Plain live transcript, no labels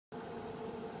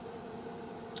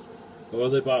Well,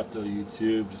 they bought the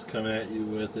YouTube, just coming at you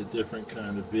with a different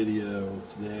kind of video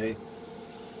today.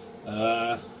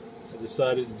 I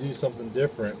decided to do something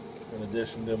different in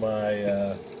addition to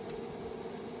my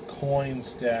coin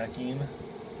stacking.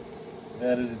 I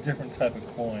added a different type of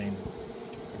coin.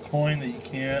 A coin that you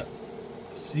can't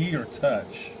see or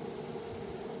touch,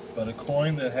 but a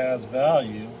coin that has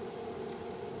value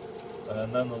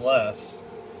nonetheless,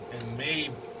 and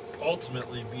may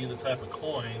ultimately be the type of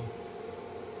coin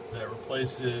that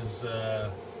replaces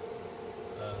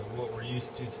what we're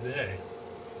used to today.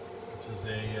 This is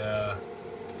an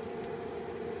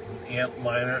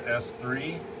Antminer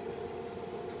S3. It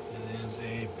is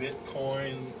a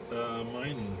Bitcoin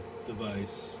mining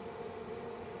device.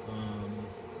 And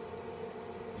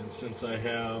since I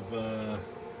have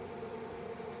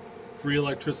free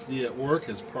electricity at work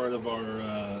as part of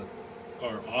our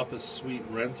office suite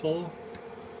rental,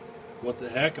 what the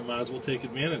heck, I might as well take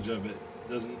advantage of it.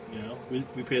 Doesn't, we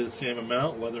pay the same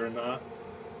amount whether or not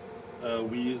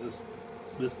we use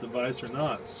this device or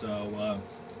not. So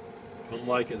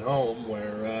unlike at home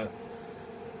where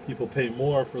people pay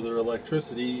more for their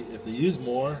electricity if they use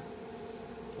more,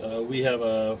 we have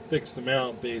a fixed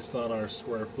amount based on our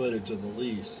square footage of the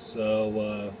lease.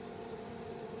 So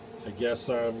I guess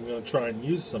I'm going to try and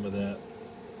use some of that.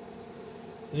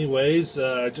 Anyways,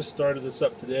 I just started this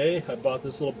up today. I bought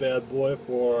this little bad boy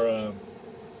for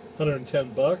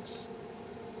 110 bucks,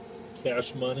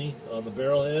 cash money on the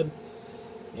barrelhead,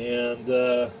 and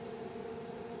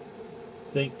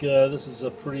think this is a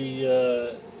pretty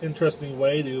interesting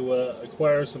way to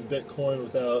acquire some Bitcoin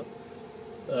without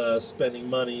spending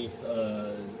money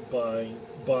buying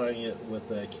it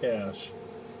with cash.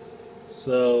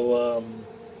 So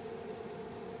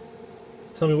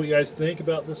tell me what you guys think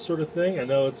about this sort of thing. I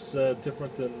know it's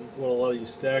different than what a lot of you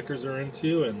stackers are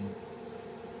into, and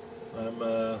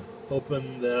I'm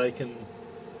hoping that I can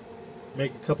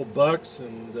make a couple bucks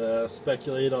and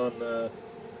speculate on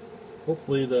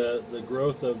hopefully the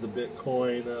growth of the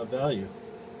Bitcoin value.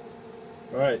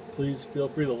 Alright, please feel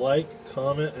free to like,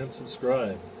 comment, and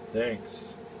subscribe.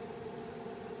 Thanks.